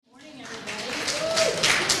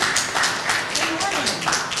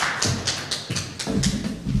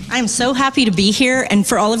I am so happy to be here, and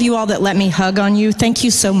for all of you all that let me hug on you, thank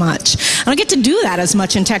you so much. I don't get to do that as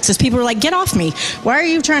much in Texas. People are like, get off me. Why are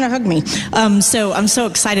you trying to hug me? So I'm so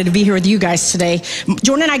excited to be here with you guys today.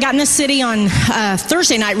 Jordan and I got in the city on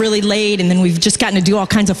Thursday night really late, and then we've just gotten to do all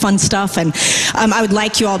kinds of fun stuff, and I would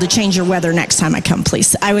like you all to change your weather next time I come,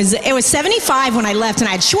 please. It was 75 when I left, and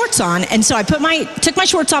I had shorts on, and so I took my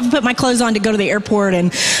shorts off and put my clothes on to go to the airport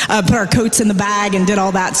and put our coats in the bag and did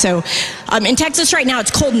all that. So in Texas right now,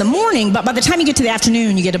 it's cold in the morning, but by the time you get to the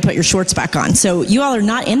afternoon, you get to put your shorts back on. So you all are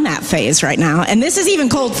not in that phase right now. And this is even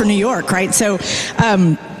cold for New York, right? So,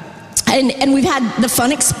 and we've had the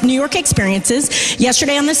fun New York experiences.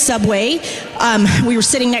 Yesterday on the subway, we were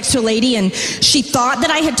sitting next to a lady, and she thought that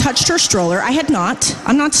I had touched her stroller. I had not.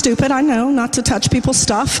 I'm not stupid. I know not to touch people's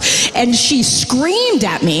stuff. And she screamed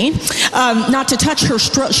at me not to touch her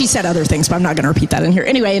stroller. She said other things, but I'm not going to repeat that in here.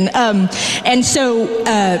 Anyway, and so,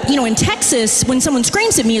 in Texas, when someone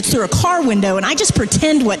screams at me, it's through a car window, and I just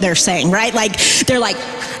pretend what they're saying, right? Like, they're like,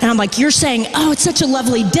 and I'm like, you're saying, oh, it's such a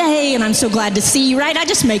lovely day, and I'm so glad to see you, right? I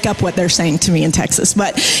just make up what they're saying to me in Texas.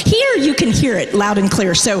 But here you can hear it loud and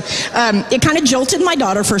clear. So it kind of jolted my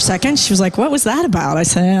daughter for a second. She was like, what was that about? I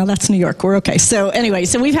said, that's New York. We're okay. So anyway,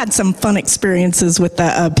 so we've had some fun experiences with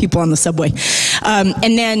the people on the subway.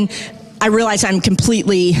 And then I realized I'm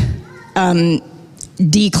completely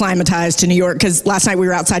declimatized to New York, because last night we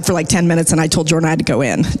were outside for like 10 minutes and I told Jordan I had to go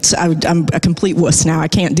in. So I'm a complete wuss now. I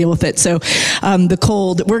can't deal with it. So the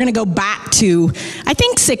cold, we're going to go back to, I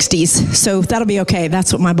think, 60s. So that'll be okay.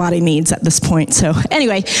 That's what my body needs at this point. So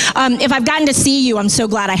anyway, if I've gotten to see you, I'm so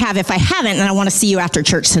glad I have. If I haven't, then I want to see you after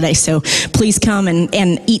church today. So please come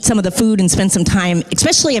and eat some of the food and spend some time,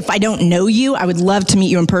 especially if I don't know you. I would love to meet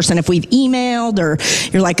you in person. If we've emailed or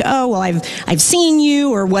you're like, oh, well, I've seen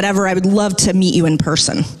you or whatever, I would love to meet you in person.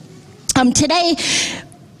 Today,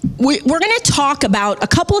 we're going to talk about a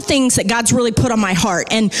couple of things that God's really put on my heart.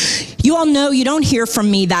 And you all know you don't hear from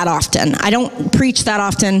me that often. I don't preach that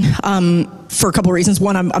often for a couple of reasons.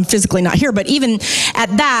 One, I'm physically not here. But even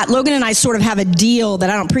at that, Logan and I sort of have a deal that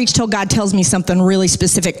I don't preach till God tells me something really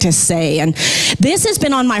specific to say. And this has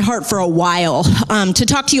been on my heart for a while to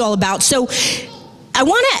talk to you all about. So I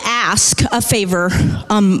want to ask a favor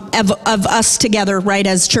of us together, right,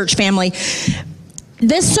 as church family.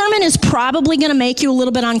 This sermon is probably going to make you a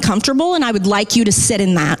little bit uncomfortable, and I would like you to sit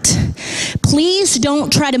in that. Please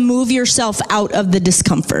don't try to move yourself out of the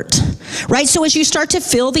discomfort, right? So as you start to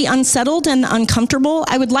feel the unsettled and the uncomfortable,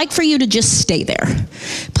 I would like for you to just stay there.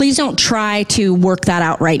 Please don't try to work that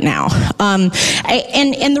out right now. And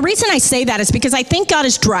the reason I say that is because I think God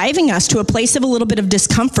is driving us to a place of a little bit of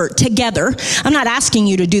discomfort together. I'm not asking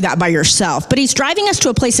you to do that by yourself, but he's driving us to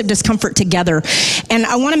a place of discomfort together. And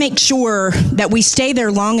I want to make sure that we stay there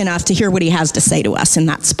long enough to hear what he has to say to us in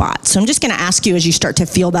that spot. So I'm just going to ask you, as you start to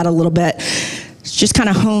feel that a little bit, just kind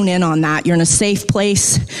of hone in on that. You're in a safe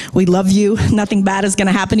place. We love you. Nothing bad is going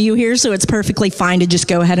to happen to you here, so it's perfectly fine to just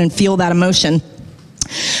go ahead and feel that emotion.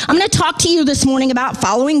 I'm going to talk to you this morning about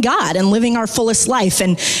following God and living our fullest life.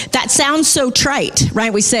 And that sounds so trite,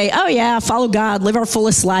 right? We say, oh yeah, follow God, live our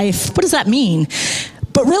fullest life. What does that mean?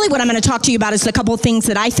 But really what I'm going to talk to you about is a couple of things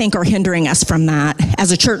that I think are hindering us from that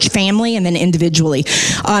as a church family and then individually.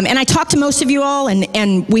 And I talk to most of you all,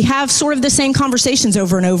 and we have sort of the same conversations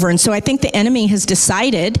over and over. And so I think the enemy has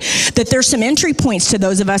decided that there's some entry points to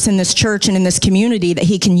those of us in this church and in this community that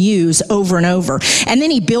he can use over and over. And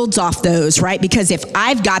then he builds off those, right? Because if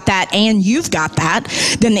I've got that and you've got that,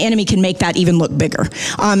 then the enemy can make that even look bigger.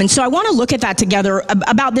 And so I want to look at that together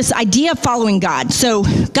about this idea of following God. So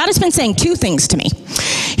God has been saying two things to me.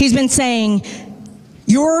 He's been saying,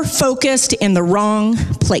 you're focused in the wrong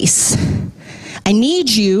place. I need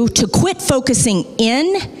you to quit focusing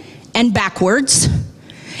in and backwards,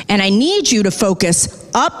 and I need you to focus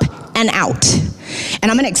up and out. And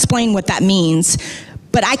I'm going to explain what that means.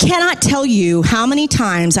 But I cannot tell you how many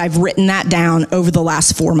times I've written that down over the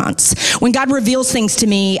last 4 months. When God reveals things to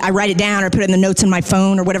me, I write it down or put it in the notes in my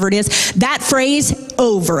phone or whatever it is. That phrase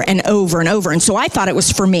over and over and over. And so I thought it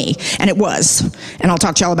was for me, and it was. And I'll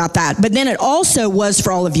talk to y'all about that. But then it also was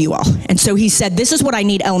for all of you all. And so he said, this is what I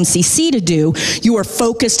need LMCC to do. You are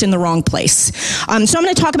focused in the wrong place. So I'm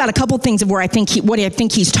going to talk about a couple things of what I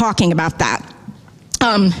think he's talking about that.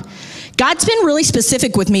 God's been really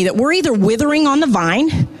specific with me that we're either withering on the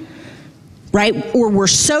vine, right, or we're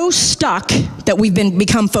so stuck that we've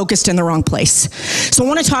become focused in the wrong place. So I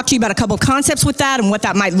want to talk to you about a couple of concepts with that and what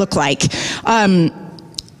that might look like.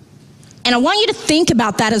 And I want you to think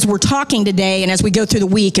about that as we're talking today and as we go through the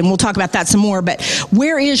week, and we'll talk about that some more, but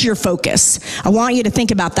where is your focus? I want you to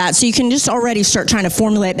think about that so you can just already start trying to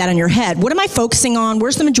formulate that in your head. What am I focusing on?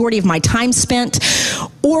 Where's the majority of my time spent?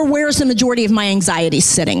 Or where's the majority of my anxiety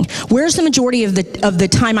sitting? Where's the majority of the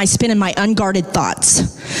time I spend in my unguarded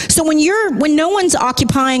thoughts? So when no one's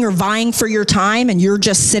occupying or vying for your time and you're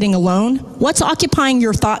just sitting alone, what's occupying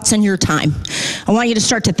your thoughts and your time? I want you to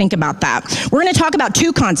start to think about that. We're going to talk about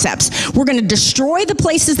two concepts. We're going to destroy the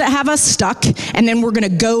places that have us stuck, and then we're going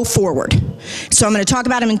to go forward. So I'm going to talk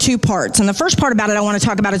about them in two parts. And the first part about it I want to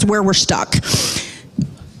talk about is where we're stuck.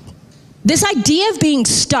 This idea of being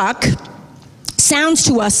stuck sounds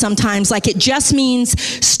to us sometimes like it just means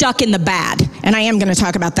stuck in the bad. And I am going to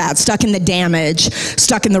talk about that. Stuck in the damage,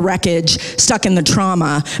 stuck in the wreckage, stuck in the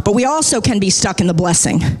trauma. But we also can be stuck in the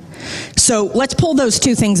blessing. So let's pull those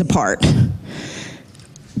two things apart.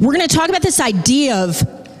 We're going to talk about this idea of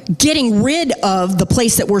getting rid of the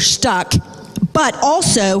place that we're stuck, but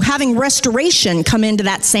also having restoration come into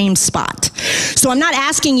that same spot. So I'm not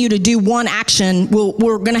asking you to do one action.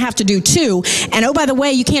 We're going to have to do two. And oh, by the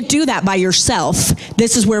way, you can't do that by yourself.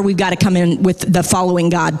 This is where we've got to come in with the following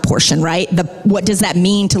God portion, right? What does that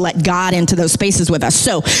mean to let God into those spaces with us?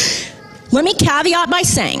 So let me caveat by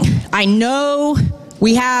saying, I know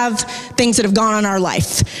we have things that have gone on in our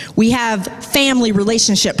life. We have family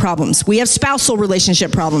relationship problems. We have spousal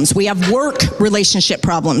relationship problems. We have work relationship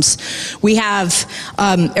problems. We have,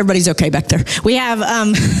 everybody's okay back there. We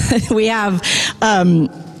have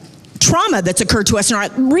trauma that's occurred to us in our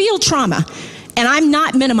real trauma. And I'm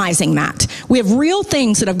not minimizing that. We have real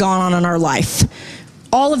things that have gone on in our life.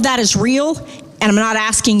 All of that is real, and I'm not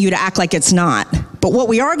asking you to act like it's not. But what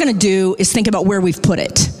we are going to do is think about where we've put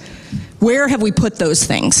it. Where have we put those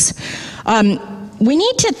things? We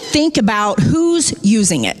need to think about who's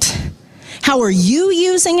using it. How are you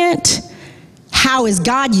using it? How is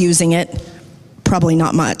God using it? Probably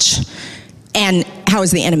not much. And how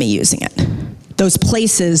is the enemy using it? Those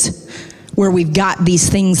places where we've got these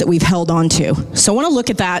things that we've held on to. So I want to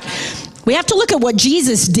look at that. We have to look at what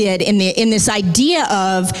Jesus did in this idea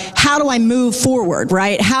of how do I move forward,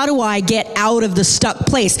 right? How do I get out of the stuck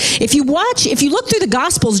place? If you look through the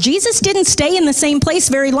Gospels, Jesus didn't stay in the same place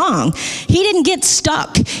very long. He didn't get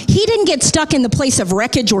stuck. He didn't get stuck in the place of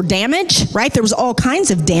wreckage or damage, right? There was all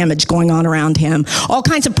kinds of damage going on around him, all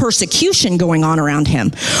kinds of persecution going on around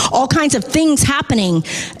him, all kinds of things happening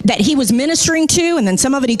that he was ministering to, and then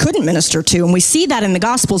some of it he couldn't minister to, and we see that in the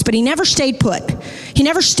Gospels, but he never stayed put. He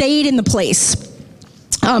never stayed in the place.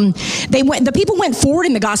 The people went forward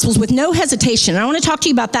in the Gospels with no hesitation. And I want to talk to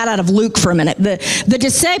you about that out of Luke for a minute. The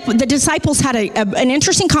disciples had an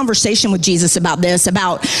interesting conversation with Jesus about this,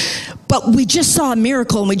 but we just saw a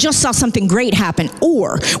miracle and we just saw something great happen,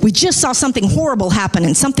 or we just saw something horrible happen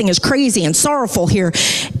and something is crazy and sorrowful here,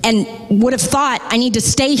 and would have thought, I need to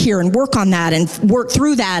stay here and work on that and work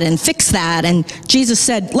through that and fix that. And Jesus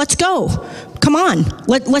said, let's go. Come on,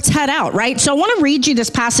 let's head out, right? So I want to read you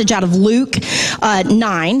this passage out of Luke 9,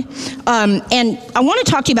 and I want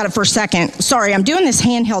to talk to you about it for a second. Sorry, I'm doing this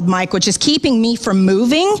handheld mic, which is keeping me from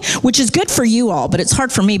moving, which is good for you all, but it's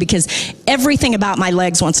hard for me because everything about my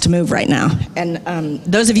legs wants to move right now. And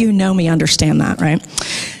those of you who know me understand that, right?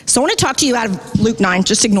 So I want to talk to you out of Luke 9.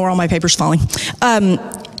 Just ignore all my papers falling.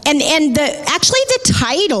 Actually the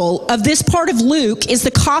title of this part of Luke is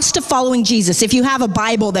The Cost of Following Jesus, if you have a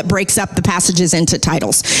Bible that breaks up the passages into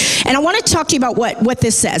titles. And I want to talk to you about what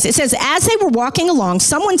this says. It says, as they were walking along,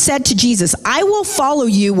 someone said to Jesus, I will follow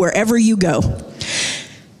you wherever you go.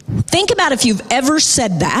 Think about if you've ever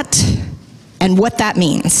said that and what that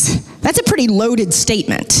means. That's a pretty loaded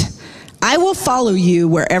statement. I will follow you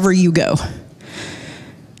wherever you go.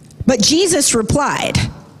 But Jesus replied,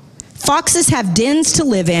 foxes have dens to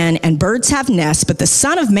live in, and birds have nests, but the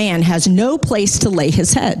Son of Man has no place to lay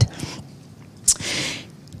his head.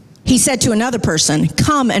 He said to another person,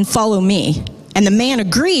 come and follow me. And the man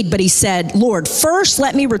agreed, but he said, Lord, first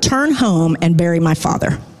let me return home and bury my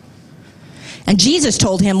father. And Jesus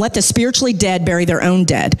told him, let the spiritually dead bury their own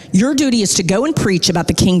dead. Your duty is to go and preach about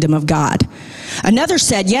the kingdom of God. Another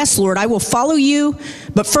said, yes, Lord, I will follow you,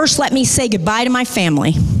 but first let me say goodbye to my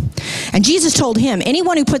family. And Jesus told him,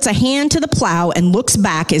 anyone who puts a hand to the plow and looks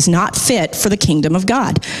back is not fit for the kingdom of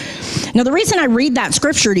God. Now, the reason I read that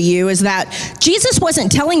scripture to you is that Jesus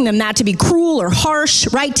wasn't telling them that to be cruel or harsh,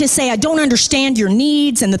 right? To say, I don't understand your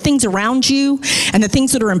needs and the things around you and the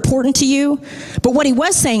things that are important to you. But what he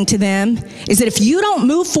was saying to them is that if you don't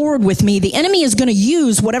move forward with me, the enemy is going to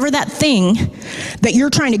use whatever that thing that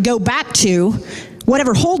you're trying to go back to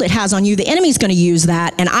whatever hold it has on you, the enemy's going to use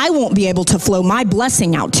that, and I won't be able to flow my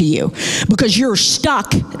blessing out to you because you're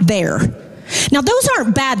stuck there. Now, those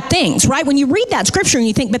aren't bad things, right? When you read that scripture and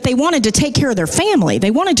you think, but they wanted to take care of their family.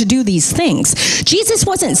 They wanted to do these things. Jesus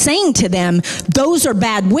wasn't saying to them, those are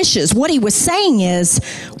bad wishes. What he was saying is,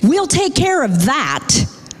 we'll take care of that,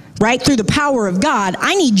 right, through the power of God.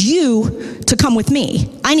 I need you to come with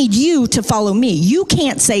me. I need you to follow me. You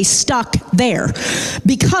can't stay stuck there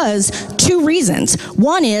because 2 reasons.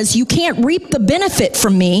 One is you can't reap the benefit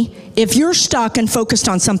from me if you're stuck and focused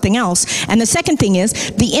on something else. And the second thing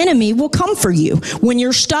is the enemy will come for you when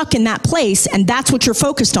you're stuck in that place and that's what you're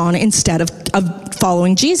focused on instead of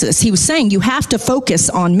following Jesus. He was saying you have to focus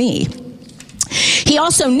on me. He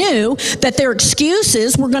also knew that their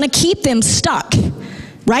excuses were going to keep them stuck.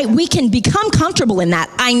 Right? We can become comfortable in that.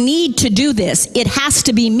 I need to do this. It has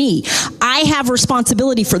to be me. I have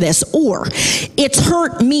responsibility for this. Or, it's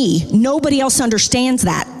hurt me. Nobody else understands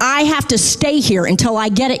that. I have to stay here until I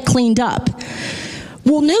get it cleaned up.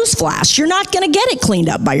 Well, newsflash, you're not going to get it cleaned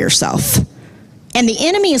up by yourself. And the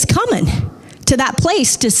enemy is coming to that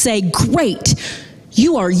place to say, great,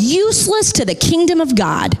 you are useless to the kingdom of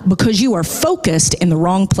God because you are focused in the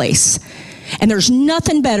wrong place. And there's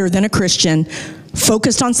nothing better than a Christian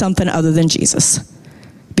focused on something other than Jesus.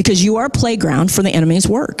 Because you are a playground for the enemy's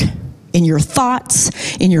work. In your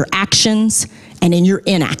thoughts, in your actions, and in your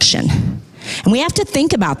inaction. And we have to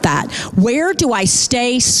think about that. Where do I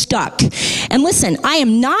stay stuck? And listen, I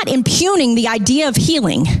am not impugning the idea of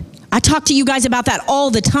healing. I talk to you guys about that all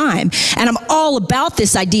the time. And I'm all about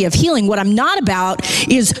this idea of healing. What I'm not about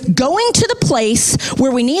is going to the place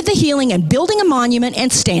where we need the healing and building a monument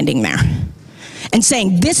and standing there. And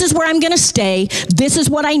saying, this is where I'm going to stay, this is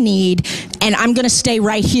what I need, and I'm going to stay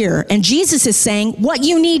right here. And Jesus is saying, what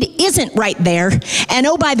you need isn't right there. And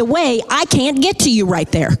oh, by the way, I can't get to you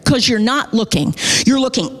right there because you're not looking. You're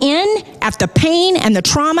looking in at the pain and the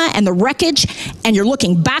trauma and the wreckage, and you're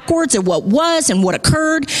looking backwards at what was and what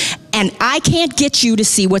occurred, and I can't get you to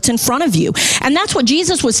see what's in front of you. And that's what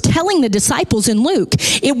Jesus was telling the disciples in Luke.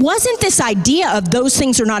 It wasn't this idea of those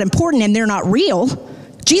things are not important and they're not real.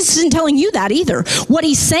 Jesus isn't telling you that either. What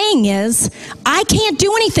he's saying is, I can't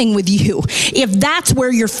do anything with you if that's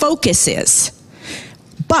where your focus is.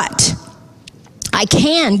 But I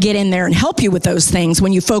can get in there and help you with those things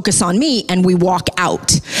when you focus on me and we walk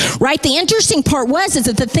out. Right? The interesting part is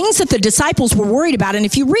that the things that the disciples were worried about, and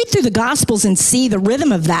if you read through the Gospels and see the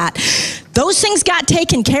rhythm of that, those things got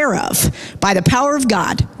taken care of by the power of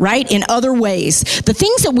God, right? In other ways. The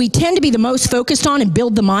things that we tend to be the most focused on and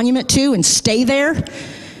build the monument to and stay there,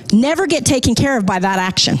 never get taken care of by that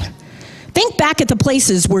action. Think back at the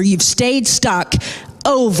places where you've stayed stuck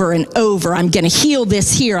over and over. I'm going to heal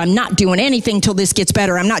this here. I'm not doing anything till this gets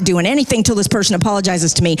better. I'm not doing anything till this person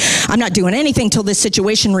apologizes to me. I'm not doing anything till this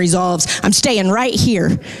situation resolves. I'm staying right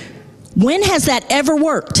here. When has that ever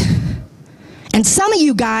worked? And some of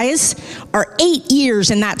you guys are 8 years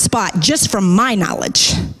in that spot just from my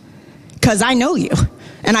knowledge. Because I know you.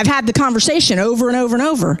 And I've had the conversation over and over and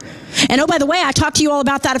over. And oh, by the way, I talked to you all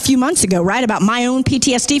about that a few months ago, right? About my own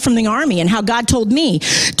PTSD from the Army and how God told me,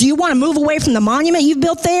 do you want to move away from the monument you've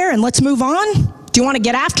built there and let's move on? Do you want to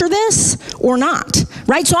get after this or not?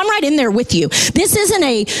 Right? So I'm right in there with you. This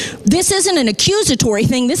isn't an accusatory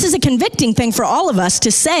thing. This is a convicting thing for all of us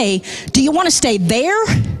to say, do you want to stay there?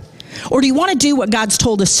 Or do you want to do what God's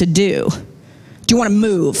told us to do? Do you want to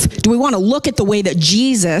move? Do we want to look at the way that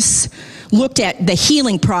Jesus looked at the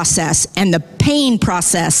healing process and the pain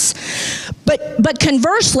process, but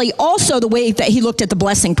conversely, also the way that he looked at the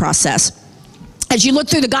blessing process? As you look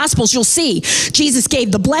through the Gospels, you'll see Jesus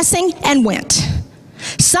gave the blessing and went.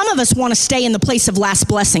 Some of us want to stay in the place of last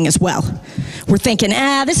blessing as well. We're thinking,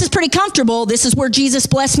 this is pretty comfortable. This is where Jesus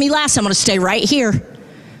blessed me last. I'm going to stay right here.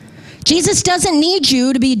 Jesus doesn't need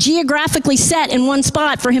you to be geographically set in one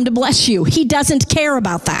spot for him to bless you. He doesn't care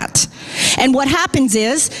about that. And what happens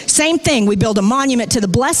is, same thing. We build a monument to the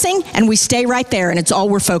blessing and we stay right there and it's all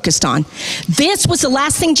we're focused on. This was the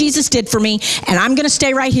last thing Jesus did for me and I'm going to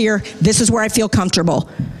stay right here. This is where I feel comfortable.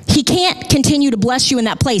 He can't continue to bless you in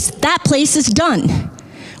that place. That place is done.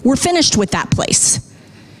 We're finished with that place.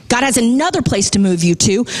 God has another place to move you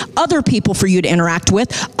to, other people for you to interact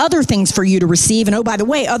with, other things for you to receive, and oh, by the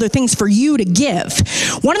way, other things for you to give.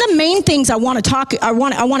 One of the main things I want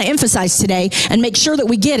to emphasize today and make sure that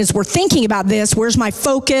we get is we're thinking about this. Where's my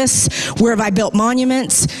focus? Where have I built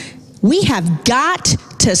monuments? We have got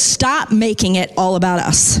to stop making it all about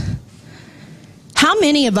us. How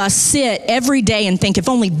many of us sit every day and think, if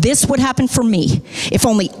only this would happen for me, if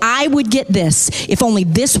only I would get this, if only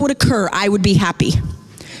this would occur, I would be happy.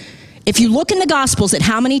 If you look in the Gospels at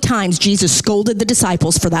how many times Jesus scolded the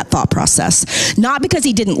disciples for that thought process, not because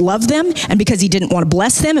he didn't love them and because he didn't want to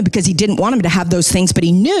bless them and because he didn't want them to have those things, but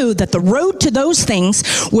he knew that the road to those things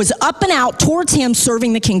was up and out towards him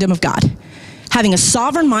serving the kingdom of God, having a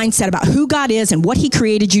sovereign mindset about who God is and what he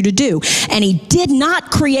created you to do. And he did not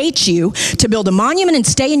create you to build a monument and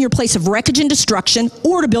stay in your place of wreckage and destruction,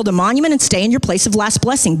 or to build a monument and stay in your place of last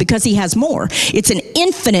blessing, because he has more. It's an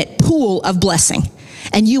infinite pool of blessing.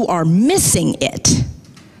 And you are missing it.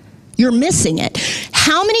 You're missing it.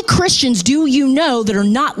 How many Christians do you know that are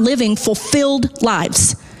not living fulfilled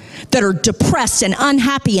lives? That are depressed and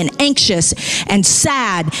unhappy and anxious and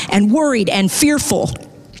sad and worried and fearful.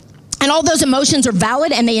 And all those emotions are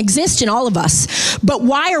valid and they exist in all of us. But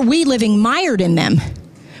why are we living mired in them?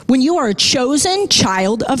 When you are a chosen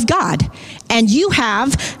child of God and you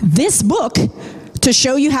have this book to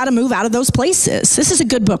show you how to move out of those places. This is a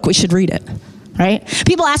good book. We should read it. Right?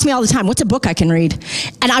 People ask me all the time, what's a book I can read?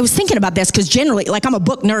 And I was thinking about this because generally, like, I'm a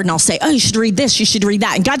book nerd and I'll say, oh, you should read this, you should read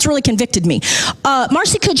that. And God's really convicted me.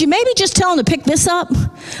 Marcy, could you maybe just tell him to pick this up?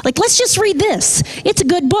 Like, let's just read this. It's a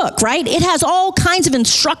good book, right? It has all kinds of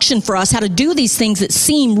instruction for us how to do these things that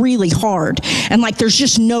seem really hard. And like, there's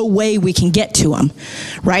just no way we can get to them,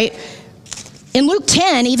 right? In Luke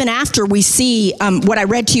 10, even after we see what I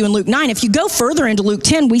read to you in Luke 9, if you go further into Luke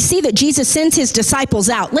 10, we see that Jesus sends his disciples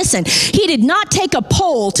out. Listen, he did not take a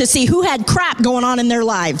poll to see who had crap going on in their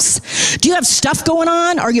lives. Do you have stuff going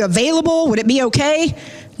on? Are you available? Would it be okay?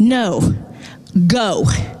 No. Go.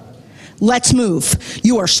 Let's move.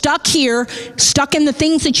 You are stuck here, stuck in the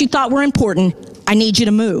things that you thought were important. I need you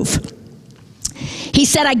to move. He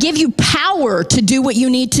said, I give you power to do what you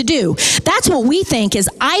need to do. That's what we think is,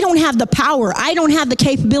 I don't have the power. I don't have the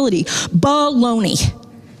capability. Baloney.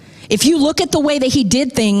 If you look at the way that he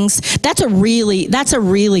did things, that's a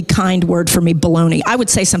really kind word for me, baloney. I would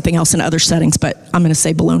say something else in other settings, but I'm going to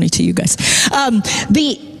say baloney to you guys.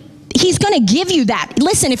 He's going to give you that.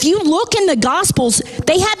 Listen, if you look in the Gospels,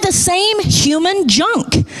 they had the same human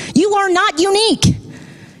junk. You are not unique.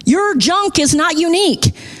 Your junk is not unique.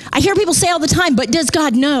 I hear people say all the time, but does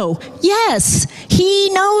God know? Yes, he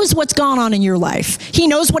knows what's gone on in your life. He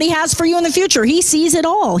knows what he has for you in the future. He sees it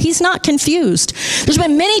all. He's not confused. There's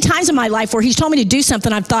been many times in my life where he's told me to do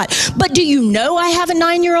something. I've thought, but do you know I have a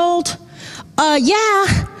 9-year-old?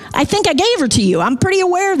 Yeah, I think I gave her to you. I'm pretty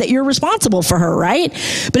aware that you're responsible for her, right?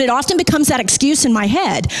 But it often becomes that excuse in my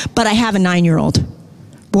head, but I have a 9-year-old.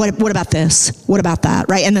 What about this? What about that,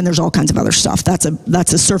 right? And then there's all kinds of other stuff. That's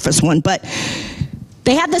a surface one, but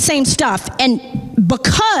they had the same stuff, and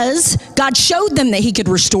because God showed them that he could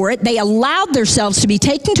restore it, they allowed themselves to be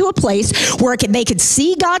taken to a place where they could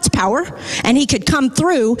see God's power and he could come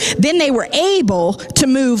through. Then they were able to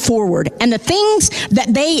move forward. And the things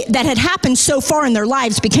that had happened so far in their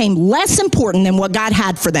lives became less important than what God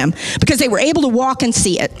had for them because they were able to walk and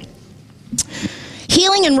see it.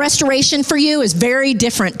 Healing and restoration for you is very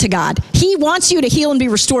different to God. He wants you to heal and be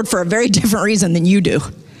restored for a very different reason than you do.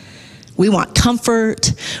 We want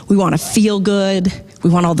comfort. We want to feel good.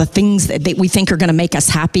 We want all the things that we think are going to make us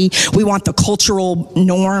happy. We want the cultural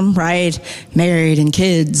norm, right? Married and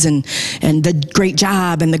kids and the great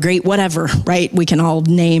job and the great whatever, right? We can all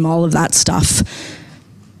name all of that stuff.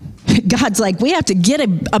 God's like, we have to get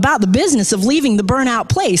about the business of leaving the burnout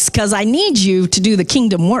place because I need you to do the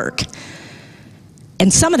kingdom work.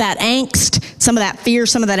 And some of that angst, some of that fear,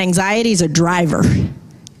 some of that anxiety is a driver.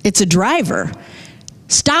 It's a driver.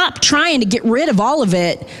 Stop trying to get rid of all of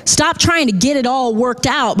it. Stop trying to get it all worked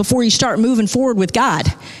out before you start moving forward with God.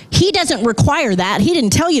 He doesn't require that. He didn't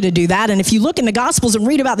tell you to do that. And if you look in the Gospels and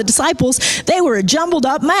read about the disciples, they were a jumbled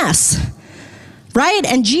up mess, right?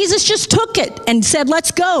 And Jesus just took it and said,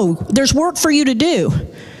 let's go. There's work for you to do.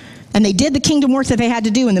 And they did the kingdom work that they had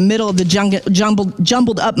to do in the middle of the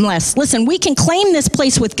jumbled up mess. Listen, we can claim this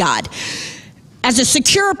place with God as a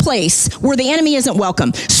secure place where the enemy isn't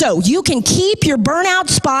welcome. So you can keep your burnout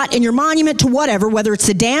spot and your monument to whatever, whether it's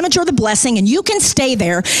the damage or the blessing, and you can stay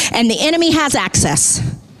there and the enemy has access.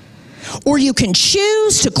 Or you can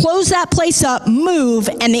choose to close that place up, move,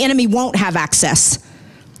 and the enemy won't have access.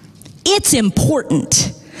 It's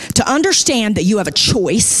important to understand that you have a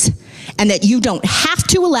choice and that you don't have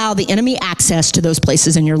to allow the enemy access to those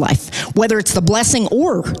places in your life, whether it's the blessing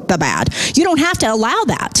or the bad. You don't have to allow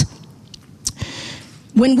that.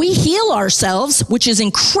 When we heal ourselves, which is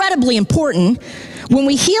incredibly important, when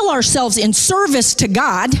we heal ourselves in service to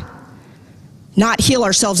God, not heal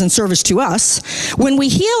ourselves in service to us, when we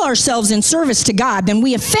heal ourselves in service to God, then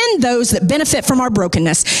we offend those that benefit from our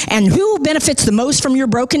brokenness. And who benefits the most from your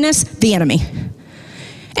brokenness? The enemy.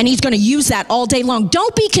 And he's going to use that all day long.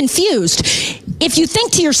 Don't be confused. if you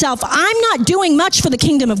think to yourself, I'm not doing much for the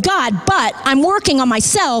kingdom of God, but I'm working on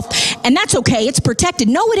myself, and that's okay, it's protected.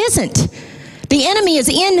 No, it isn't. The enemy is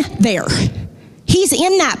in there. He's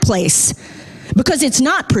in that place because it's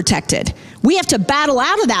not protected. We have to battle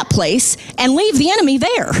out of that place and leave the enemy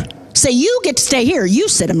there. Say, you get to stay here. You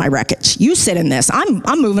sit in my wreckage. You sit in this.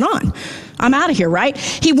 I'm moving on. I'm out of here, right?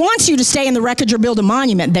 He wants you to stay in the wreckage or build a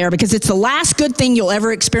monument there because it's the last good thing you'll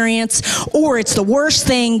ever experience, or it's the worst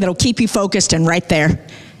thing that'll keep you focused and right there.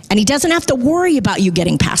 And he doesn't have to worry about you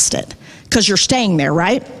getting past it because you're staying there,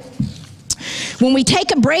 right? When we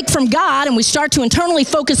take a break from God and we start to internally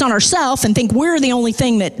focus on ourselves and think we're the only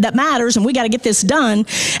thing that matters and we got to get this done,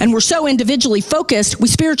 and we're so individually focused, we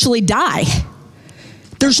spiritually die.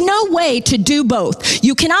 There's no way to do both.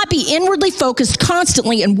 You cannot be inwardly focused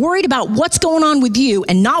constantly and worried about what's going on with you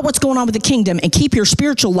and not what's going on with the kingdom and keep your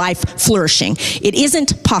spiritual life flourishing. It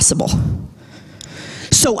isn't possible.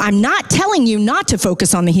 So I'm not telling you not to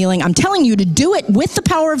focus on the healing. I'm telling you to do it with the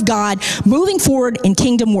power of God, moving forward in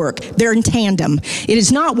kingdom work. They're in tandem. It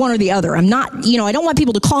is not one or the other. I'm not, I don't want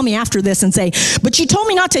people to call me after this and say, but you told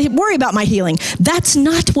me not to worry about my healing. That's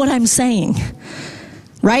not what I'm saying.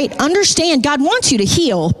 Right? Understand, God wants you to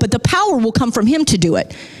heal, but the power will come from him to do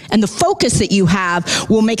it. And the focus that you have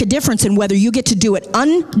will make a difference in whether you get to do it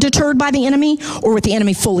undeterred by the enemy or with the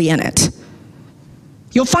enemy fully in it.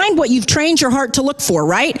 You'll find what you've trained your heart to look for,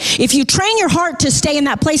 right? If you train your heart to stay in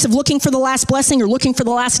that place of looking for the last blessing or looking for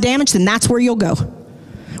the last damage, then that's where you'll go.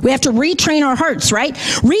 We have to retrain our hearts, right?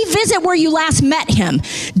 Revisit where you last met him.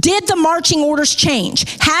 Did the marching orders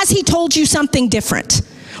change? Has he told you something different?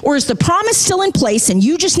 Or is the promise still in place and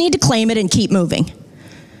you just need to claim it and keep moving?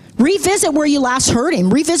 Revisit where you last heard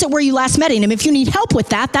him. Revisit where you last met him. If you need help with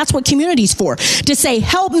that, that's what community's for. To say,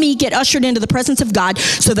 help me get ushered into the presence of God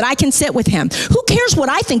so that I can sit with him. Who cares what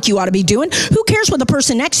I think you ought to be doing? Who cares what the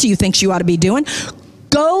person next to you thinks you ought to be doing?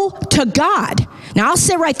 Go to God. Now, I'll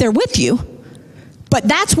sit right there with you, but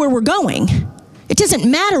that's where we're going. It doesn't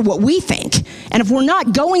matter what we think. And if we're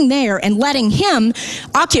not going there and letting him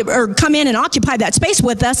come in and occupy that space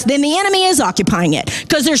with us, then the enemy is occupying it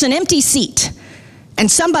because there's an empty seat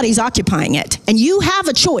and somebody's occupying it. And you have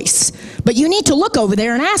a choice, but you need to look over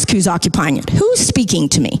there and ask who's occupying it. Who's speaking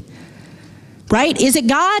to me? Right? Is it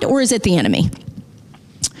God or is it the enemy?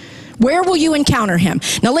 Where will you encounter him?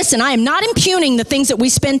 Now listen, I am not impugning the things that we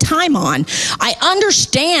spend time on. I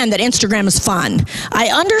understand that Instagram is fun. I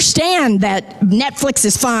understand that Netflix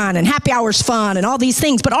is fun and happy hour is fun and all these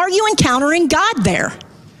things, but are you encountering God there?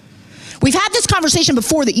 We've had this conversation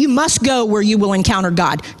before that you must go where you will encounter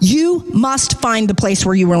God. You must find the place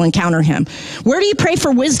where you will encounter him. Where do you pray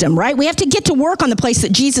for wisdom, right? We have to get to work on the place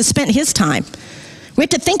that Jesus spent his time. We have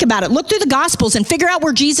to think about it. Look through the Gospels and figure out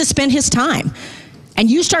where Jesus spent his time. And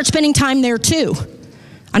you start spending time there too.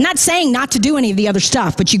 I'm not saying not to do any of the other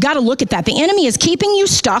stuff, but you got to look at that. The enemy is keeping you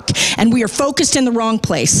stuck, and we are focused in the wrong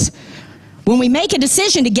place. When we make a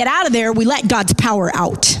decision to get out of there, we let God's power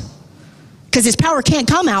out. Because his power can't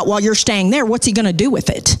come out while you're staying there. What's he going to do with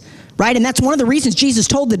it? Right? And that's one of the reasons Jesus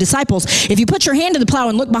told the disciples, if you put your hand to the plow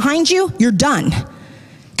and look behind you, you're done.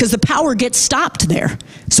 Because the power gets stopped there.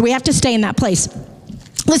 So we have to stay in that place.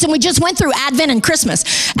 Listen, we just went through Advent and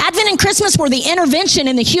Christmas. Advent and Christmas were the intervention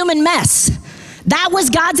in the human mess. That was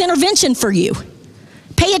God's intervention for you.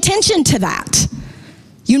 Pay attention to that.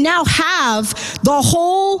 You now have the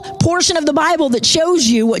whole portion of the Bible that shows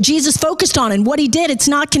you what Jesus focused on and what he did. It's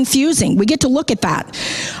not confusing. We get to look at that.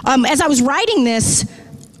 As I was writing this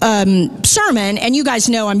sermon, and you guys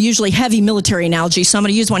know I'm usually heavy military analogy, so I'm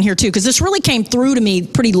going to use one here too, because this really came through to me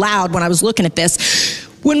pretty loud when I was looking at this.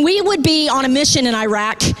 When we would be on a mission in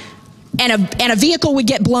Iraq and a vehicle would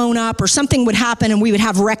get blown up or something would happen and we would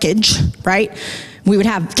have wreckage, right? We would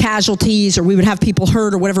have casualties or we would have people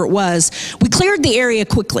hurt or whatever it was. We cleared the area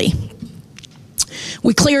quickly.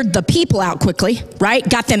 We cleared the people out quickly, right?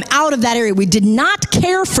 Got them out of that area. We did not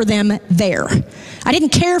care for them there. I didn't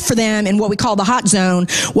care for them in what we call the hot zone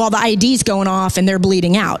while the IED's going off and they're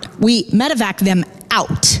bleeding out. We medevaced them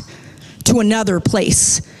out to another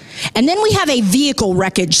place. And then we have a vehicle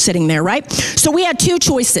wreckage sitting there, right? So we had two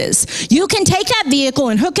choices. You can take that vehicle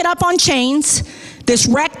and hook it up on chains, this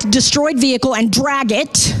wrecked, destroyed vehicle, and drag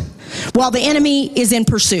it while the enemy is in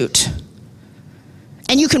pursuit.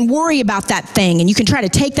 And you can worry about that thing, and you can try to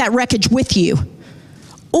take that wreckage with you.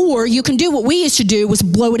 Or you can do what we used to do, was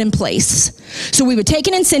blow it in place. So we would take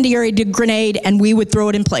an incendiary grenade and we would throw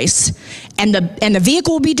it in place. And the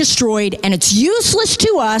vehicle will be destroyed, and it's useless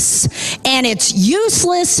to us, and it's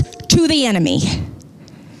useless to the enemy.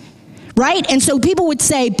 Right? And so people would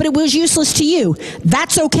say, but it was useless to you.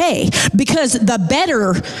 That's okay, because the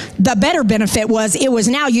better benefit was it was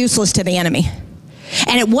now useless to the enemy.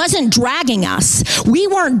 and it wasn't dragging us. We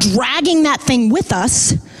weren't dragging that thing with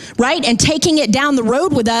us, right? And taking it down the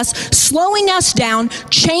road with us, slowing us down,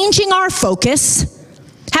 changing our focus,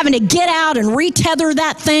 having to get out and retether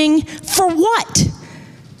that thing. For what?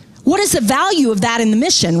 What is the value of that in the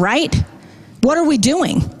mission, right? What are we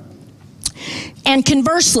doing? And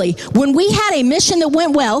conversely, when we had a mission that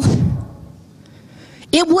went well,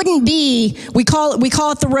 it wouldn't be, we call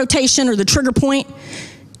it the rotation or the trigger point.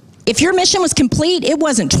 If your mission was complete, it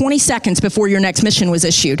wasn't 20 seconds before your next mission was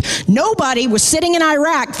issued. Nobody was sitting in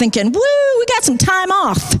Iraq thinking, woo, we got some time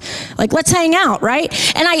off. Like, let's hang out, right?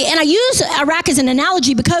 And I use Iraq as an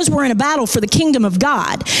analogy because we're in a battle for the kingdom of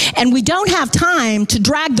God. And we don't have time to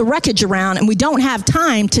drag the wreckage around, and we don't have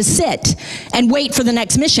time to sit and wait for the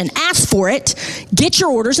next mission. Ask for it, get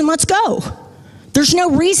your orders, and let's go. There's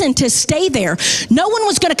no reason to stay there. No one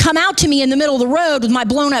was going to come out to me in the middle of the road with my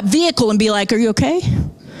blown up vehicle and be like, are you okay?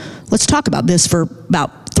 Let's talk about this for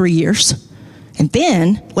about 3 years, and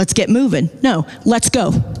then let's get moving. No, let's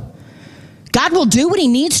go. God will do what he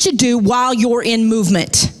needs to do while you're in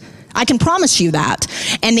movement. I can promise you that.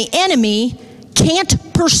 And the enemy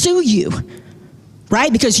can't pursue you,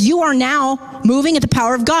 right? Because you are now moving at the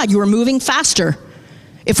power of God. You are moving faster.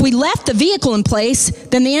 If we left the vehicle in place,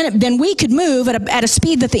 then we could move at a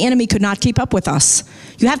speed that the enemy could not keep up with us.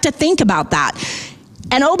 You have to think about that.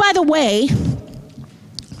 And oh, by the way,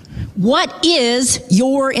 what is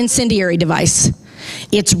your incendiary device?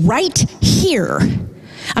 It's right here.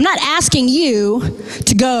 I'm not asking you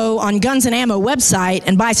to go on Guns and Ammo website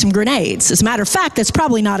and buy some grenades. As a matter of fact, that's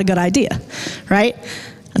probably not a good idea, right?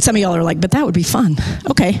 And some of y'all are like, but that would be fun.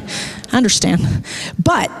 Okay, I understand.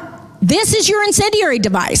 But this is your incendiary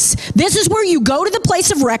device. This is where you go to the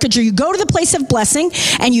place of wreckage, or you go to the place of blessing,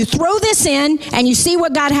 and you throw this in, and you see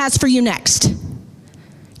what God has for you next.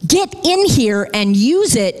 Get in here and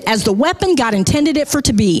use it as the weapon God intended it for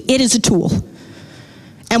to be. It is a tool.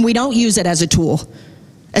 And we don't use it as a tool.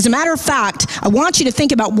 As a matter of fact, I want you to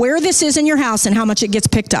think about where this is in your house and how much it gets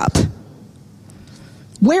picked up.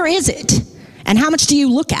 Where is it? And how much do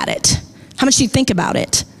you look at it? How much do you think about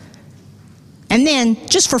it? And then,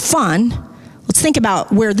 just for fun, let's think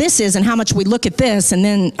about where this is and how much we look at this, and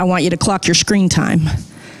then I want you to clock your screen time,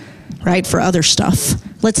 right, for other stuff.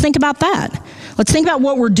 Let's think about that. Let's think about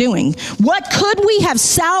what we're doing. What could we have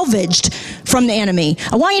salvaged from the enemy?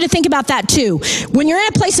 I want you to think about that too. When you're in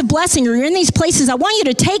a place of blessing, or you're in these places, I want you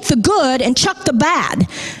to take the good and chuck the bad.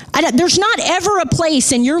 There's not ever a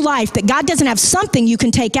place in your life that God doesn't have something you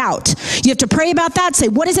can take out. You have to pray about that. Say,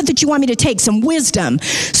 what is it that you want me to take? Some wisdom,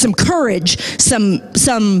 some courage,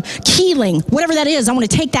 some healing, whatever that is. I want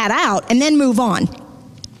to take that out and then move on.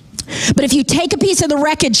 But if you take a piece of the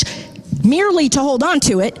wreckage merely to hold on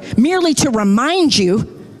to it, merely to remind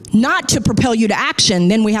you, not to propel you to action,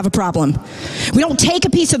 then we have a problem. We don't take a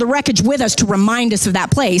piece of the wreckage with us to remind us of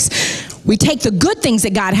that place. We take the good things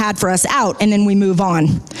that God had for us out, and then we move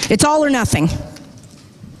on. It's all or nothing,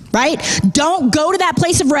 right? Don't go to that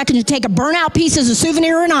place of wreckage and take a burnout piece as a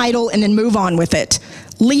souvenir or an idol and then move on with it.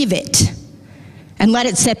 Leave it and let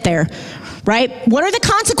it sit there, right? What are the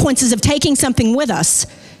consequences of taking something with us?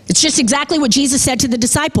 It's just exactly what Jesus said to the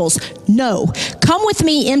disciples. No, come with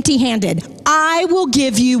me empty-handed. I will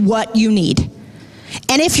give you what you need.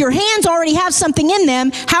 And if your hands already have something in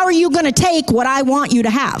them, how are you going to take what I want you to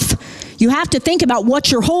have? You have to think about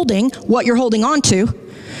what you're holding on to,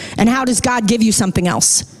 and how does God give you something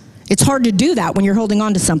else? It's hard to do that when you're holding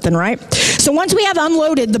on to something, right? So once we have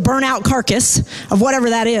unloaded the burnout carcass of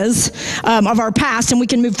whatever that is, of our past, and we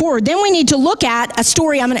can move forward, then we need to look at a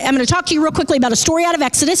story. I'm going to talk to you real quickly about a story out of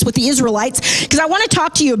Exodus with the Israelites, because I want to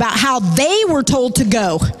talk to you about how they were told to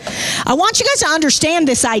go. I want you guys to understand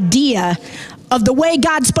this idea of the way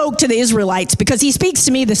God spoke to the Israelites, because he speaks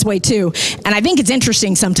to me this way too. And I think it's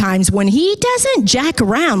interesting sometimes when he doesn't jack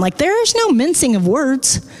around, like there's no mincing of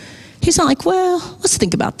words. He's not like, well, let's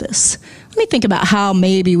think about this. Let me think about how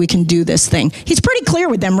maybe we can do this thing. He's pretty clear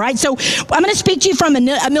with them, right? So I'm going to speak to you from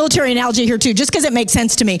a military analogy here too, just because it makes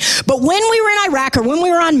sense to me. But when we were in Iraq, or when we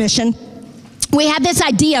were on mission, we had this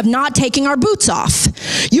idea of not taking our boots off.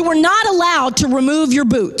 You were not allowed to remove your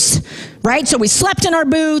boots, right? So we slept in our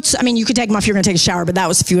boots. I mean, you could take them off if you're going to take a shower, but that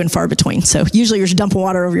was few and far between. So usually you're just dumping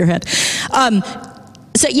water over your head.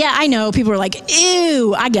 So yeah, I know, people are like,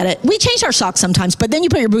 ew, I get it. We change our socks sometimes, but then you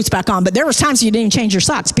put your boots back on. But there was times you didn't even change your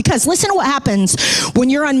socks, because listen to what happens when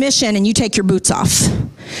you're on mission and you take your boots off.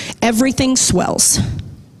 Everything swells.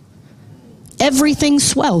 Everything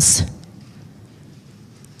swells.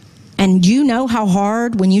 And you know how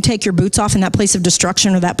hard, when you take your boots off in that place of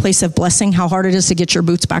destruction or that place of blessing, how hard it is to get your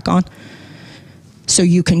boots back on so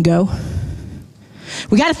you can go.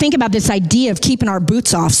 We got to think about this idea of keeping our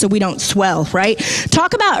boots off so we don't swell, right?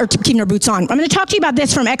 Keeping our boots on. I'm going to talk to you about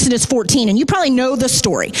this from Exodus 14, and you probably know the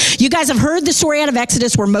story. You guys have heard the story out of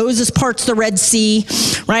Exodus where Moses parts the Red Sea,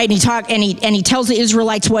 right? And he tells the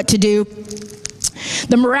Israelites what to do.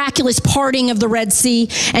 The miraculous parting of the Red Sea.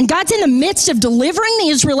 And God's in the midst of delivering the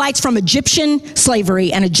Israelites from Egyptian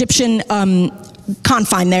slavery and Egyptian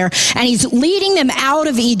confine there, and he's leading them out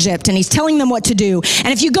of Egypt, and he's telling them what to do. And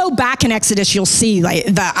if you go back in Exodus, you'll see like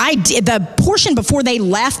the portion before they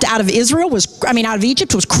left out of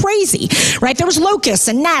Egypt was crazy, right? There was locusts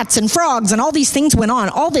and gnats and frogs, and all these things went on.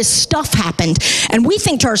 All this stuff happened, and we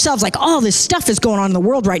think to ourselves like, oh, this stuff is going on in the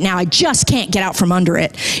world right now. I just can't get out from under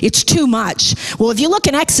it. It's too much. Well, if you look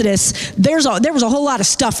in Exodus, there was a whole lot of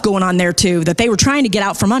stuff going on there too that they were trying to get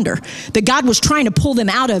out from under, that God was trying to pull them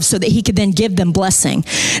out of so that he could then give them blessing.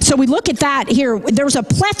 So we look at that here. There was a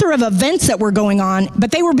plethora of events that were going on, but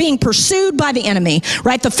they were being pursued by the enemy,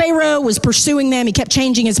 right? The Pharaoh was pursuing them. He kept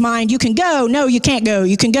changing his mind. You can go. No, you can't go.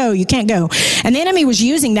 You can go. You can't go. And the enemy was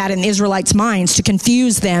using that in the Israelites' minds to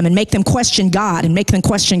confuse them and make them question God and make them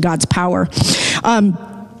question God's power.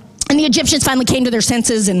 And the Egyptians finally came to their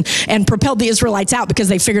senses and propelled the Israelites out because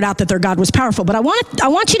they figured out that their God was powerful. But I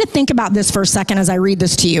want you to think about this for a second as I read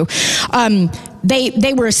this to you.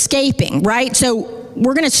 They were escaping, right? So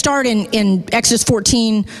we're going to start in Exodus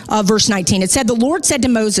 14, verse 19. It said, the Lord said to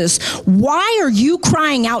Moses, why are you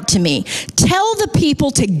crying out to me? Tell the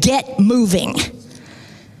people to get moving.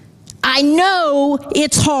 I know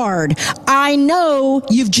it's hard. I know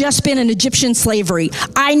you've just been in Egyptian slavery.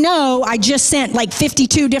 I know I just sent like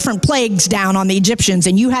 52 different plagues down on the Egyptians,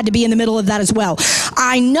 and you had to be in the middle of that as well.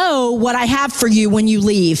 I know what I have for you when you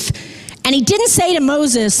leave. And he didn't say to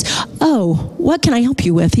Moses, oh, what can I help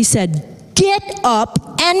you with? He said, get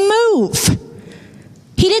up and move.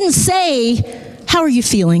 He didn't say, how are you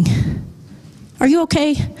feeling? Are you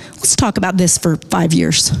okay? Let's talk about this for 5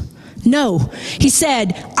 years. No, he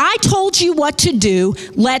said, I told you what to do,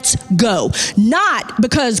 let's go. Not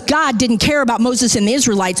because God didn't care about Moses and the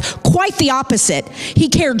Israelites, quite the opposite. He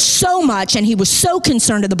cared so much and he was so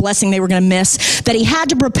concerned of the blessing they were going to miss that he had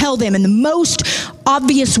to propel them in the most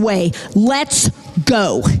obvious way. Let's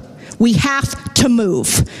go. We have to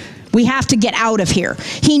move. We have to get out of here.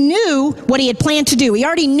 He knew what he had planned to do. He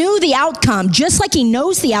already knew the outcome, just like he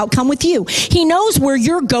knows the outcome with you. He knows where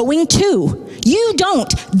you're going to. You don't.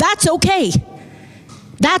 That's okay.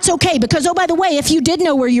 That's okay. Because, oh, by the way, if you did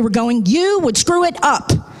know where you were going, you would screw it up.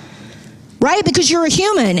 Right? Because you're a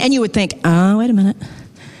human. And you would think, oh, wait a minute.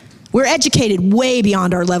 We're educated way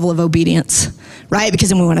beyond our level of obedience. Right? Because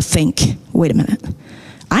then we want to think, wait a minute.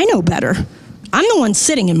 I know better. I'm the one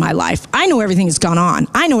sitting in my life. I know everything that's gone on.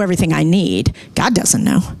 I know everything I need. God doesn't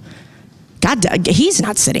know. He's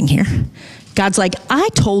not sitting here. God's like, I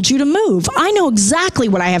told you to move. I know exactly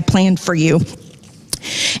what I have planned for you.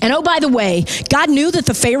 And oh, by the way, God knew that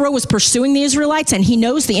the Pharaoh was pursuing the Israelites, and he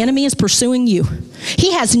knows the enemy is pursuing you.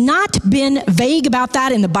 He has not been vague about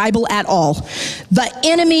that in the Bible at all. The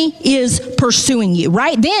enemy is pursuing you,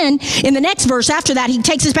 right? Then, in the next verse after that, he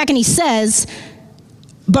takes us back and he says,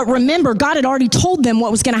 but remember, God had already told them what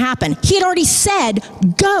was going to happen. He had already said,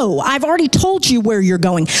 go. I've already told you where you're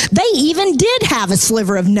going. They even did have a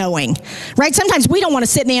sliver of knowing, right? Sometimes we don't want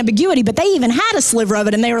to sit in the ambiguity, but they even had a sliver of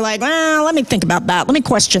it, and they were like, well, let me think about that. Let me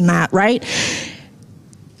question that, right?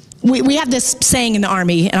 We have this saying in the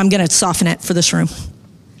Army, and I'm going to soften it for this room,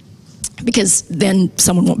 because then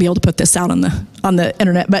someone won't be able to put this out on the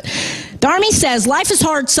internet. But the Army says, life is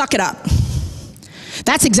hard, suck it up.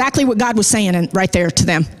 That's exactly what God was saying right there to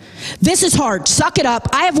them. This is hard. Suck it up.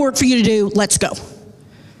 I have work for you to do. Let's go.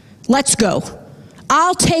 Let's go.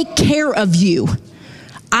 I'll take care of you.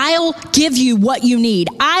 I'll give you what you need.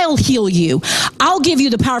 I'll heal you. I'll give you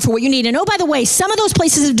the power for what you need. And oh, by the way, some of those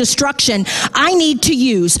places of destruction I need to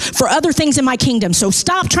use for other things in my kingdom. So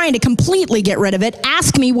stop trying to completely get rid of it.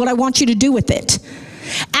 Ask me what I want you to do with it.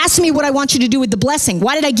 Ask me what I want you to do with the blessing.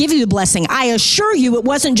 Why did I give you the blessing? I assure you it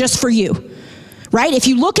wasn't just for you. Right? If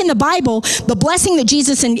you look in the Bible, the blessing that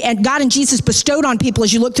Jesus and God and Jesus bestowed on people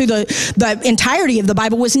as you look through the entirety of the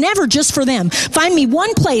Bible was never just for them. Find me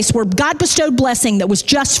one place where God bestowed blessing that was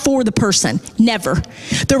just for the person. Never.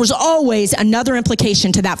 There was always another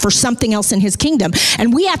implication to that for something else in his kingdom.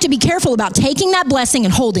 And we have to be careful about taking that blessing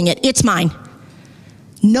and holding it. It's mine.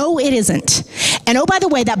 No, it isn't. And oh, by the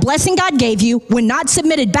way, that blessing God gave you, when not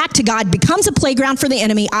submitted back to God, becomes a playground for the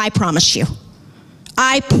enemy, I promise you.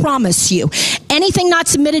 I promise you. Anything not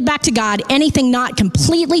submitted back to God, anything not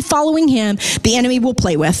completely following him, the enemy will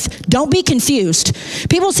play with. Don't be confused.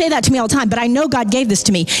 People say that to me all the time, but I know God gave this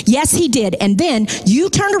to me. Yes, he did. And then you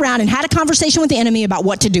turned around and had a conversation with the enemy about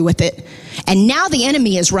what to do with it. And now the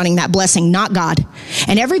enemy is running that blessing, not God.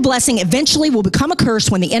 And every blessing eventually will become a curse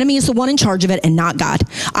when the enemy is the one in charge of it and not God.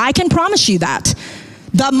 I can promise you that.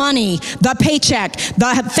 The money, the paycheck,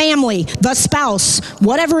 the family, the spouse,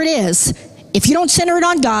 whatever it is, if you don't center it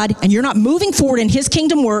on God and you're not moving forward in his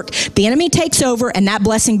kingdom work, the enemy takes over and that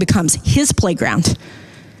blessing becomes his playground.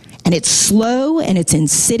 And it's slow and it's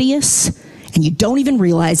insidious and you don't even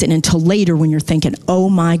realize it until later when you're thinking, oh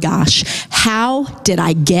my gosh, how did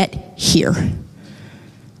I get here?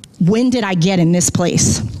 When did I get in this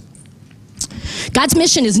place? God's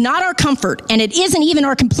mission is not our comfort and it isn't even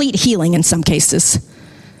our complete healing in some cases.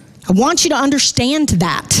 I want you to understand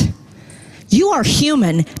that. You are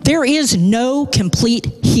human. There is no complete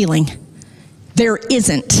healing. There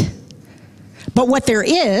isn't. But what there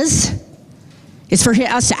is for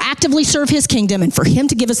us to actively serve his kingdom and for him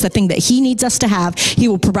to give us the thing that he needs us to have. He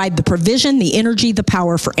will provide the provision, the energy, the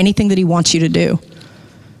power for anything that he wants you to do.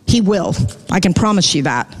 He will. I can promise you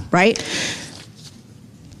that, right?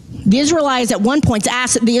 The Israelites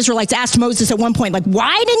asked Moses at one point, like,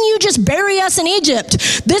 why didn't you just bury us in Egypt?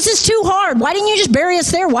 This is too hard. Why didn't you just bury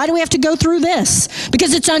us there? Why do we have to go through this?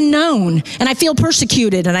 Because it's unknown, and I feel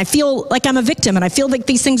persecuted, and I feel like I'm a victim, and I feel like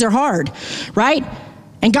these things are hard, right?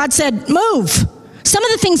 And God said, move. Some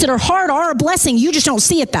of the things that are hard are a blessing. You just don't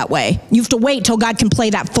see it that way. You have to wait till God can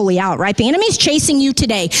play that fully out, right? The enemy's chasing you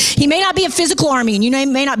today. He may not be a physical army, and you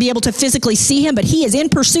may not be able to physically see him, but he is in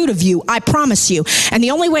pursuit of you, I promise you. And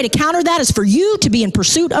the only way to counter that is for you to be in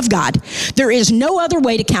pursuit of God. There is no other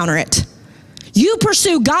way to counter it. You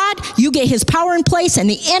pursue God, you get his power in place, and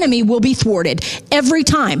the enemy will be thwarted every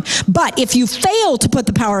time. But if you fail to put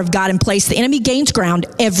the power of God in place, the enemy gains ground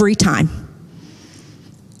every time.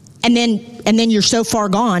 And then you're so far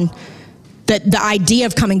gone that the idea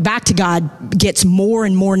of coming back to God gets more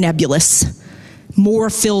and more nebulous.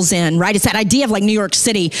 More fills in, right? It's that idea of like New York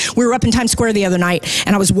City. We were up in Times Square the other night,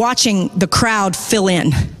 and I was watching the crowd fill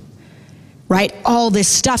in, right? All this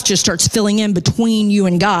stuff just starts filling in between you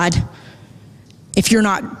and God if you're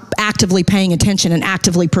not actively paying attention and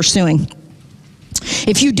actively pursuing.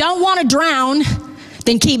 If you don't want to drown,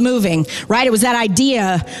 then keep moving, right? It was that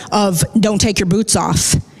idea of don't take your boots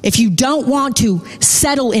off. If you don't want to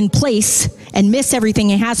settle in place and miss everything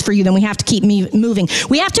he has for you, then we have to keep moving.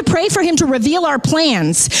 We have to pray for him to reveal our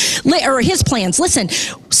plans, or his plans. Listen,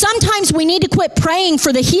 sometimes we need to quit praying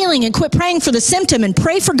for the healing and quit praying for the symptom and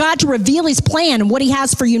pray for God to reveal his plan and what he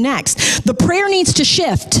has for you next. The prayer needs to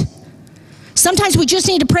shift. Sometimes we just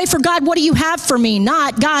need to pray for God, what do you have for me?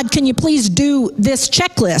 Not, God, can you please do this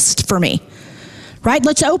checklist for me? Right?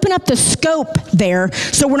 Let's open up the scope there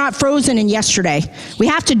so we're not frozen in yesterday. We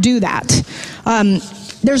have to do that.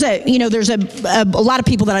 There's a lot of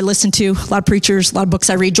people that I listen to, a lot of preachers, a lot of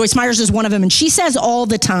books I read. Joyce Myers is one of them, and she says all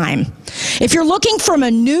the time, if you're looking for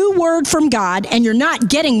a new word from God and you're not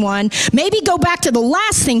getting one, maybe go back to the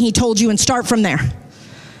last thing he told you and start from there.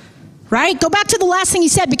 Right? Go back to the last thing he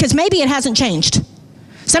said because maybe it hasn't changed.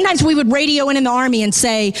 Sometimes we would radio in the army and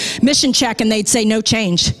say, mission check, and they'd say no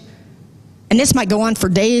change. And this might go on for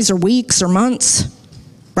days or weeks or months,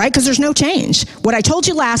 right? Because there's no change. What I told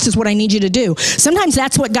you last is what I need you to do. Sometimes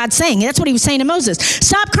that's what God's saying. That's what he was saying to Moses.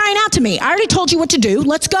 Stop crying out to me. I already told you what to do.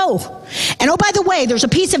 Let's go. And oh, by the way, there's a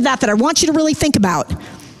piece of that I want you to really think about.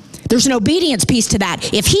 There's an obedience piece to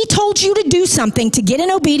that. If he told you to do something to get in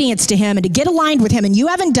obedience to him and to get aligned with him and you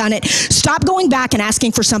haven't done it, stop going back and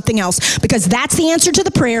asking for something else because that's the answer to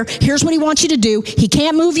the prayer. Here's what he wants you to do. He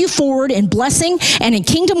can't move you forward in blessing and in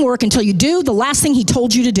kingdom work until you do the last thing he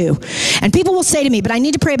told you to do. And people will say to me, but I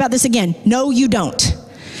need to pray about this again. No, you don't.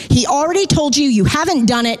 He already told you, you haven't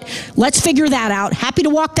done it. Let's figure that out. Happy to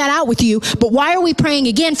walk that out with you. But why are we praying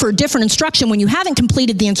again for a different instruction when you haven't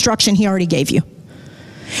completed the instruction he already gave you?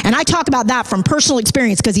 And I talk about that from personal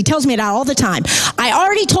experience because he tells me that all the time. I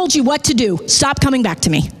already told you what to do. Stop coming back to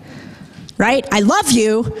me. Right? I love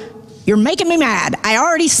you. You're making me mad. I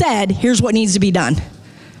already said, here's what needs to be done.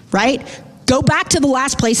 Right? Go back to the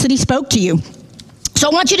last place that he spoke to you. So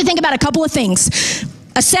I want you to think about a couple of things.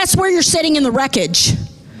 Assess where you're sitting in the wreckage.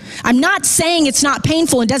 I'm not saying it's not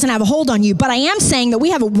painful and doesn't have a hold on you, but I am saying that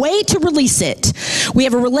we have a way to release it. We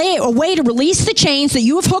have a way to release the chains that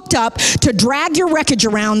you have hooked up to drag your wreckage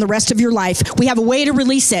around the rest of your life. We have a way to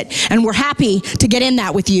release it, and we're happy to get in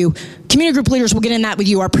that with you. Community group leaders will get in that with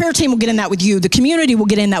you. Our prayer team will get in that with you. The community will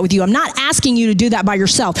get in that with you. I'm not asking you to do that by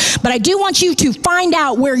yourself, but I do want you to find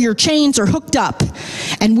out where your chains are hooked up,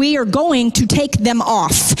 and we are going to take them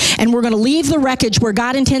off, and we're going to leave the wreckage where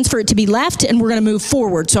God intends for it to be left, and we're going to move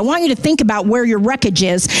forward. So I want you to think about where your wreckage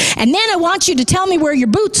is, and then I want you to tell me where your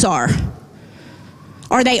boots are.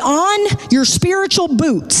 Are they on your spiritual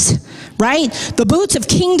boots, right? The boots of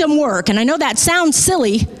kingdom work. And I know that sounds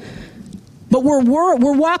silly, but we're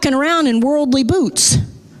walking around in worldly boots,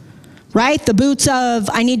 right? The boots of,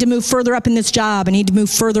 I need to move further up in this job. I need to move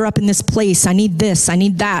further up in this place. I need this. I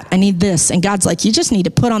need that. I need this. And God's like, you just need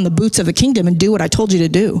to put on the boots of the kingdom and do what I told you to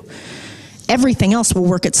do. Everything else will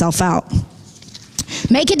work itself out.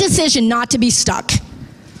 Make a decision not to be stuck.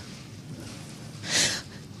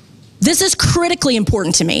 This is critically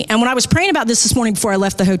important to me. And when I was praying about this morning before I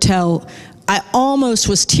left the hotel, I almost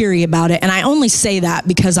was teary about it. And I only say that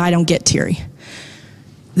because I don't get teary.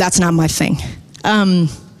 That's not my thing.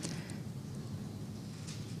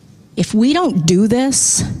 If we don't do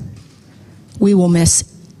this, we will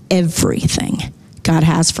miss everything God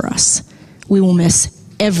has for us. We will miss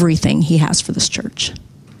everything he has for this church.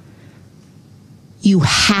 You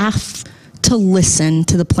have to listen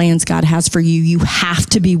to the plans God has for you. You have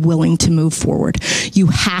to be willing to move forward. You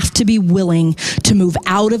have to be willing to move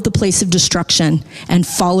out of the place of destruction and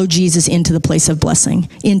follow Jesus into the place of blessing,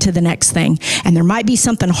 into the next thing. And there might be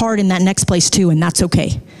something hard in that next place too, and that's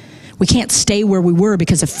okay. We can't stay where we were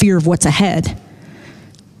because of fear of what's ahead.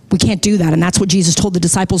 We can't do that, and that's what Jesus told the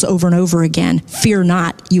disciples over and over again. Fear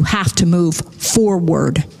not. You have to move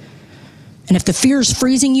forward. And if the fear is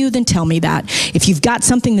freezing you, then tell me that. If you've got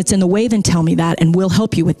something that's in the way, then tell me that, and we'll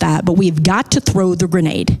help you with that. But we've got to throw the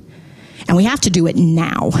grenade, and we have to do it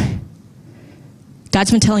now.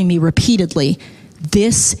 God's been telling me repeatedly,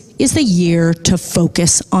 this is the year to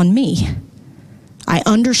focus on me. I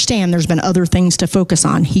understand there's been other things to focus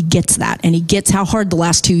on. He gets that, and he gets how hard the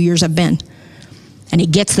last 2 years have been. And he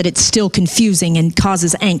gets that it's still confusing and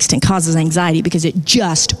causes angst and causes anxiety because it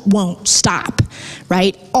just won't stop,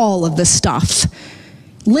 right? All of the stuff.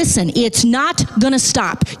 Listen, it's not going to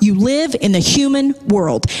stop. You live in the human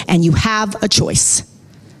world and you have a choice.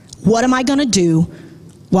 What am I going to do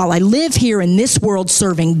while I live here in this world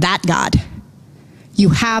serving that God? You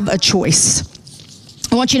have a choice.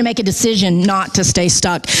 I want you to make a decision not to stay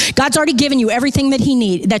stuck. God's already given you everything that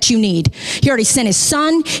you need. He already sent his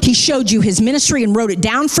son. He showed you his ministry and wrote it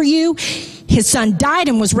down for you. His son died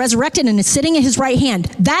and was resurrected and is sitting at his right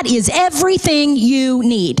hand. That is everything you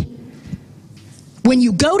need. When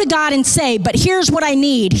you go to God and say, but here's what I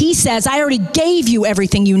need, he says, I already gave you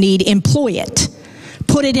everything you need. Employ it.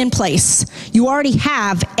 Put it in place. You already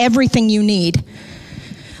have everything you need.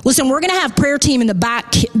 Listen, we're going to have prayer team in the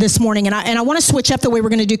back this morning, and I want to switch up the way we're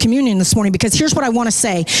going to do communion this morning, because here's what I want to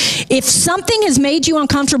say. If something has made you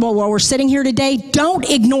uncomfortable while we're sitting here today, don't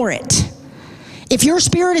ignore it. If your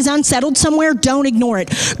spirit is unsettled somewhere, don't ignore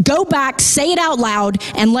it. Go back, say it out loud,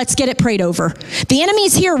 and let's get it prayed over. The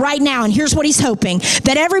enemy's here right now, and here's what he's hoping.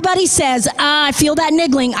 That everybody says, I feel that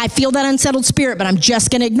niggling, I feel that unsettled spirit, but I'm just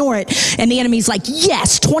going to ignore it. And the enemy's like,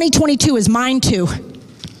 yes, 2022 is mine too.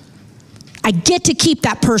 I get to keep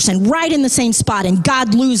that person right in the same spot, and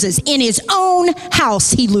God loses. In his own house,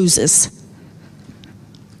 he loses.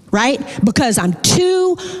 Right? Because I'm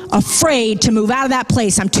too afraid to move out of that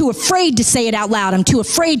place. I'm too afraid to say it out loud. I'm too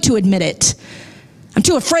afraid to admit it. I'm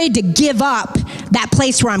too afraid to give up that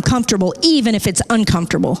place where I'm comfortable, even if it's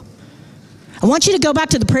uncomfortable. I want you to go back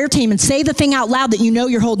to the prayer team and say the thing out loud that you know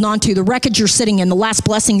you're holding on to, the wreckage you're sitting in, the last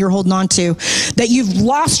blessing you're holding on to, that you've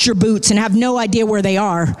lost your boots and have no idea where they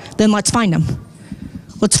are. Then let's find them.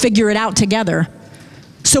 Let's figure it out together.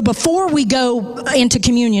 So before we go into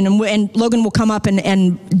communion, and Logan will come up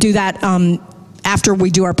and do that after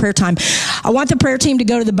we do our prayer time, I want the prayer team to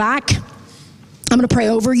go to the back. I'm going to pray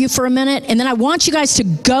over you for a minute, and then I want you guys to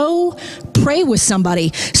go pray with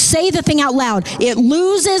somebody. Say the thing out loud. It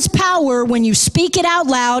loses power when you speak it out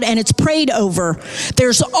loud and it's prayed over.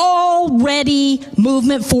 There's already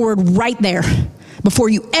movement forward right there before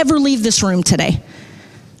you ever leave this room today.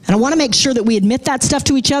 And I want to make sure that we admit that stuff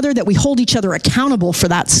to each other, that we hold each other accountable for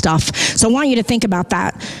that stuff. So I want you to think about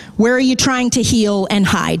that. Where are you trying to heal and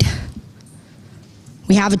hide?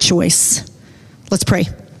 We have a choice. Let's pray.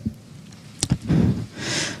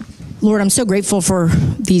 Lord, I'm so grateful for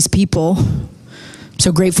these people. I'm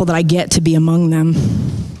so grateful that I get to be among them.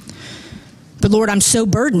 But Lord, I'm so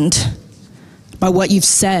burdened by what you've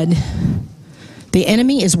said. The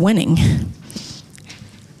enemy is winning.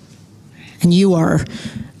 And you are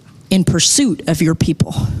in pursuit of your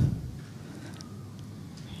people.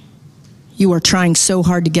 You are trying so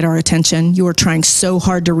hard to get our attention. You are trying so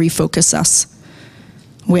hard to refocus us.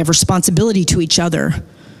 We have responsibility to each other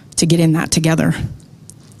to get in that together.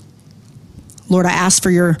 Lord, I ask for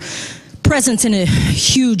your presence in a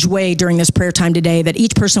huge way during this prayer time today, that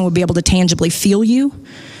each person would be able to tangibly feel you,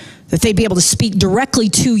 that they'd be able to speak directly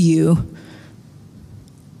to you,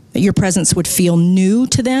 that your presence would feel new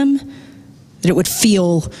to them, that it would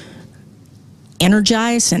feel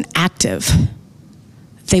energized and active.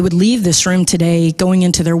 They would leave this room today going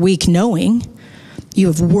into their week knowing you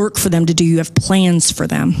have work for them to do, you have plans for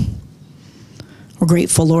them. We're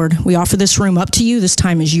grateful, Lord. We offer this room up to you. This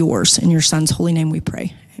time is yours. In your Son's holy name we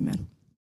pray. Amen.